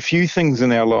 There are a few things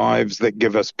in our lives that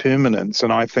give us permanence,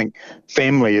 and I think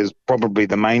family is probably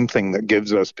the main thing that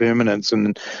gives us permanence.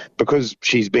 And because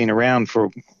she's been around for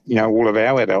all of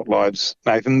our adult lives,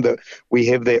 Nathan, that we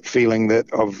have that feeling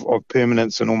that of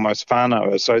permanence and almost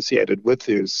whānau associated with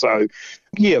her. So,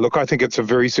 yeah, look, I think it's a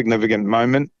very significant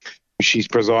moment. She's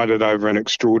presided over an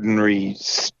extraordinary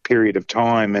period of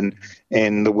time,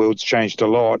 and the world's changed a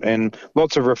lot, and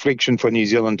lots of reflection for New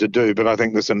Zealand to do. But I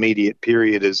think this immediate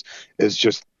period is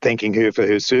just thanking her for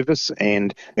her service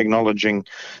and acknowledging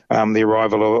the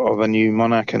arrival of a new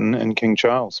monarch in King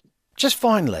Charles. Just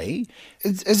finally,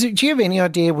 do you have any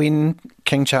idea when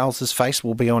King Charles's face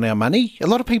will be on our money? A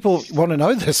lot of people want to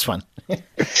know this one.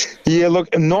 Yeah,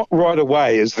 look, not right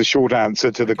away is the short answer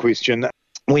to the question.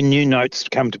 When new notes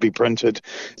come to be printed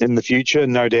in the future,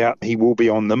 no doubt he will be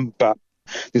on them, but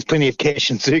there's plenty of cash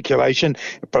in circulation.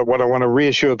 But what I want to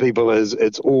reassure people is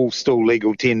it's all still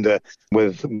legal tender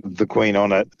with the Queen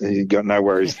on it. You've got no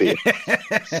worries there.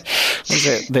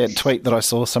 Was that tweet that I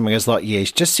saw? Something was like,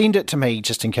 yes, just send it to me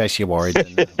just in case you're worried.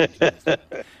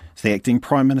 It's the Acting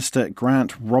Prime Minister,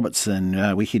 Grant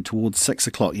Robertson. We head towards 6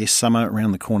 o'clock. Yes, summer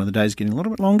around the corner. The day's getting a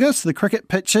little bit longer, so the cricket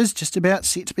pitch is just about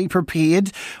set to be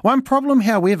prepared. One problem,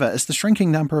 however, is the shrinking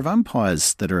number of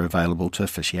umpires that are available to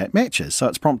officiate matches. So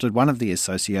it's prompted one of the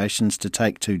associations to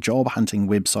take to job hunting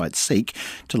website Seek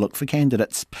to look for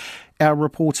candidates. Our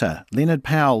reporter, Leonard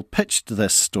Powell, pitched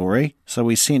this story, so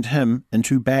we sent him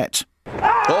into bat.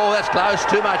 Oh, that's close.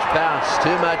 Too much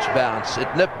bounce.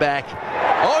 It nipped back.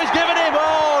 Oh, he's given him.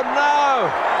 Oh, no.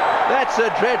 That's a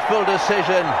dreadful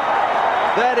decision.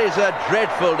 That is a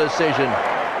dreadful decision.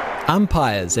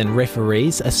 Umpires and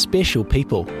referees are special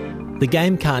people. The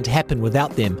game can't happen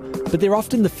without them, but they're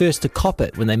often the first to cop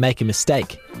it when they make a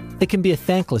mistake. It can be a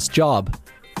thankless job.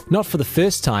 Not for the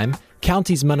first time,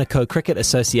 Counties Manukau Cricket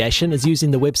Association is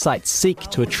using the website Seek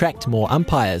to attract more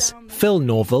umpires. Phil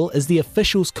Norville is the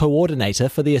officials coordinator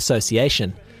for the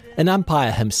association. An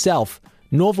umpire himself,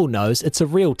 Norville knows it's a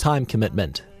real time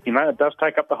commitment. It does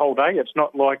take up the whole day. It's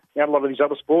not like a lot of these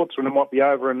other sports when it might be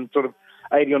over in sort of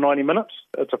 80 or 90 minutes.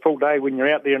 It's a full day when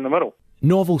you're out there in the middle.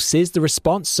 Norval says the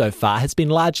response so far has been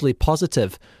largely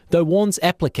positive, though warns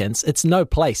applicants it's no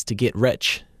place to get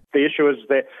rich. The issue is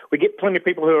that we get plenty of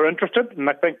people who are interested and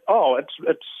they think, oh,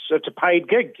 it's a paid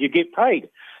gig, you get paid.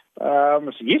 I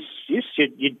said, yes,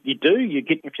 you do. You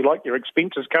get, if you like, your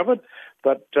expenses covered.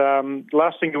 But the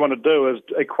last thing you want to do is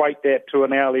equate that to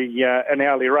an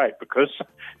hourly rate, because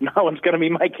no one's going to be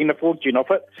making a fortune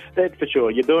off it. That's for sure.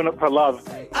 You're doing it for love.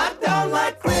 I don't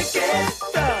like cricket.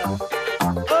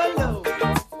 Oh no,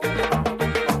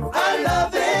 I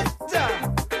love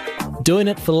it. Doing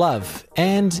it for love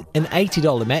and an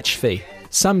 $80 match fee.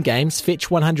 Some games fetch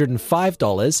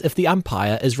 $105 if the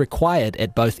umpire is required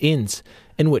at both ends,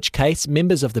 in which case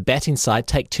members of the batting side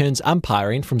take turns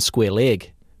umpiring from square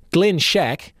leg. Glenn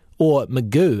Shack, or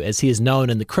Magoo as he is known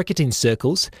in the cricketing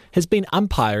circles, has been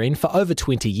umpiring for over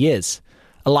 20 years.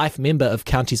 A life member of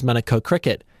Counties Manukau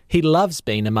Cricket, he loves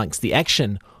being amongst the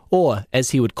action, or,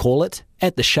 as he would call it,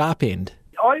 at the sharp end.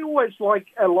 I always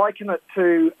liken it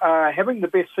to having the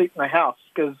best seat in the house,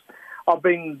 because I've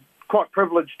been quite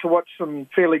privileged to watch some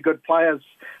fairly good players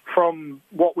from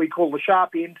what we call the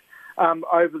sharp end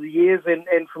over the years,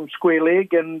 and from square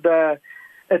leg, and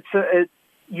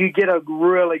you get a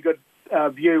really good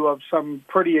view of some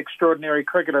pretty extraordinary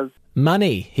cricketers.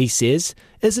 Money, he says,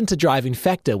 isn't a driving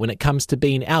factor when it comes to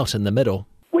being out in the middle.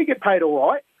 We get paid all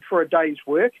right for a day's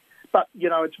work, but,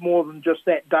 it's more than just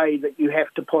that day that you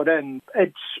have to put in.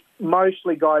 It's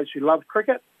mostly guys who love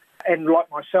cricket, and like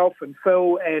myself and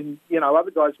Phil and,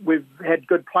 other guys, we've had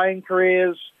good playing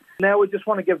careers. Now we just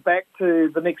want to give back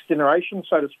to the next generation,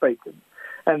 so to speak.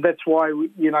 And that's why,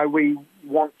 we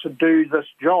want to do this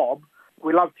job.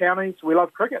 We love counties, we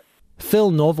love cricket.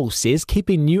 Phil Norval says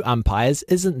keeping new umpires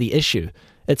isn't the issue.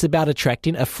 It's about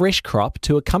attracting a fresh crop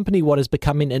to accompany what is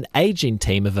becoming an ageing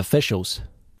team of officials.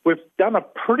 We've done a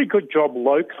pretty good job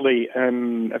locally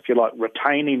in, if you like,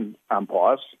 retaining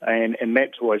umpires, and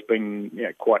that's always been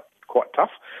quite tough.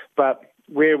 But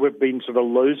where we've been sort of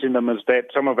losing them is that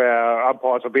some of our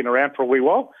umpires have been around for a wee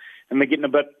while, and they're getting a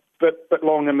bit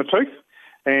long in the tooth,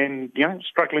 and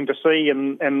struggling to see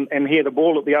and hear the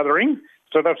ball at the other end.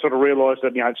 So they've sort of realised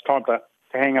that it's time to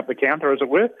hang up the counter, as it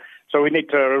were. So we need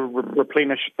to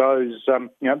replenish those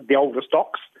the older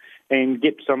stocks and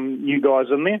get some new guys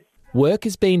in there. Work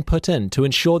is being put in to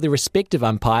ensure the respective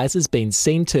umpires is being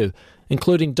seen to,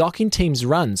 including docking teams'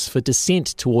 runs for dissent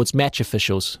towards match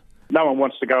officials. No one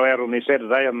wants to go out on their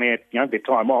Saturday and their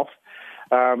time off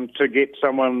to get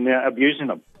someone abusing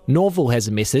them. Norval has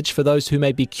a message for those who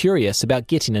may be curious about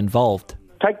getting involved.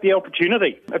 Take the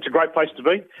opportunity. It's a great place to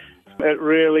be. It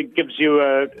really gives you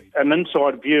an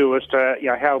inside view as to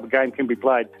how the game can be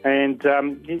played, and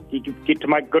you get to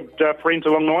make good friends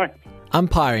along the way.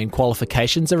 Umpiring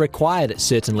qualifications are required at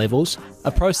certain levels,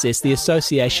 a process the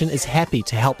association is happy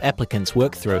to help applicants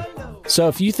work through. So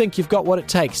if you think you've got what it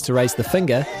takes to raise the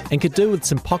finger and could do with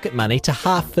some pocket money to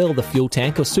half fill the fuel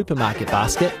tank or supermarket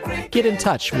basket, get in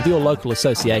touch with your local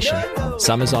association.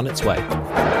 Summer's on its way.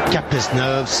 Kept his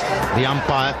nerves, the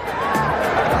umpire,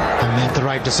 and made the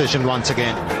right decision once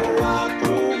again.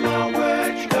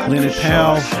 Leonard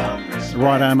Powell,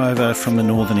 right arm over from the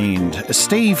northern end.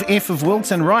 Steve F. of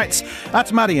Wilton writes,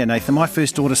 Atamaria, Nathan, my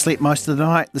first daughter slept most of the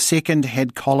night. The second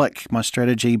had colic. My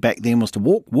strategy back then was to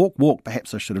walk.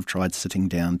 Perhaps I should have tried sitting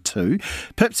down too.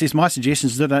 Pip says, my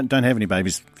suggestions don't have any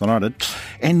babies than I did.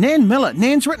 And Nan Miller.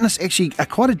 Nan's written us actually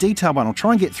quite a detailed one. I'll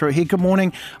try and get through it here. Good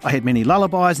morning. I had many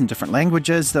lullabies in different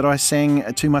languages that I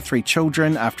sang to my 3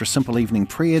 children after a simple evening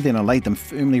prayer. Then I laid them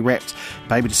firmly wrapped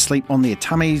baby to sleep on their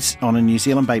tummies on a New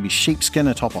Zealand baby sheepskin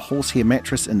atop a horsehair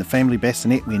mattress in the family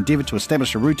bassinet. We endeavoured to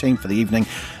establish a routine for the evening,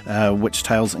 which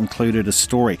tales included a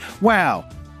story. Wow,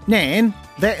 Nan,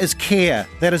 that is care.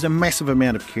 That is a massive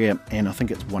amount of care, and I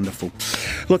think it's wonderful.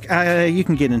 Look, you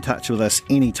can get in touch with us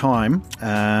anytime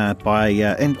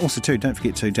and also too, don't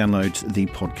forget to download the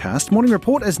podcast. Morning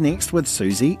Report is next with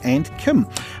Susie and Kim.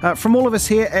 From all of us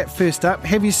here at First Up,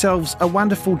 have yourselves a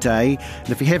wonderful day. And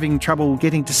if you're having trouble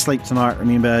getting to sleep tonight,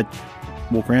 remember,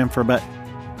 walk around for a bit,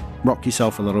 rock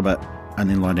yourself a little bit, and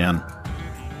then lie down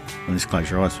and just close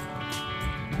your eyes.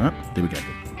 All right, there we go.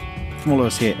 From all of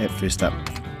us here at First Up,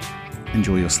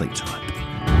 enjoy your sleep tonight.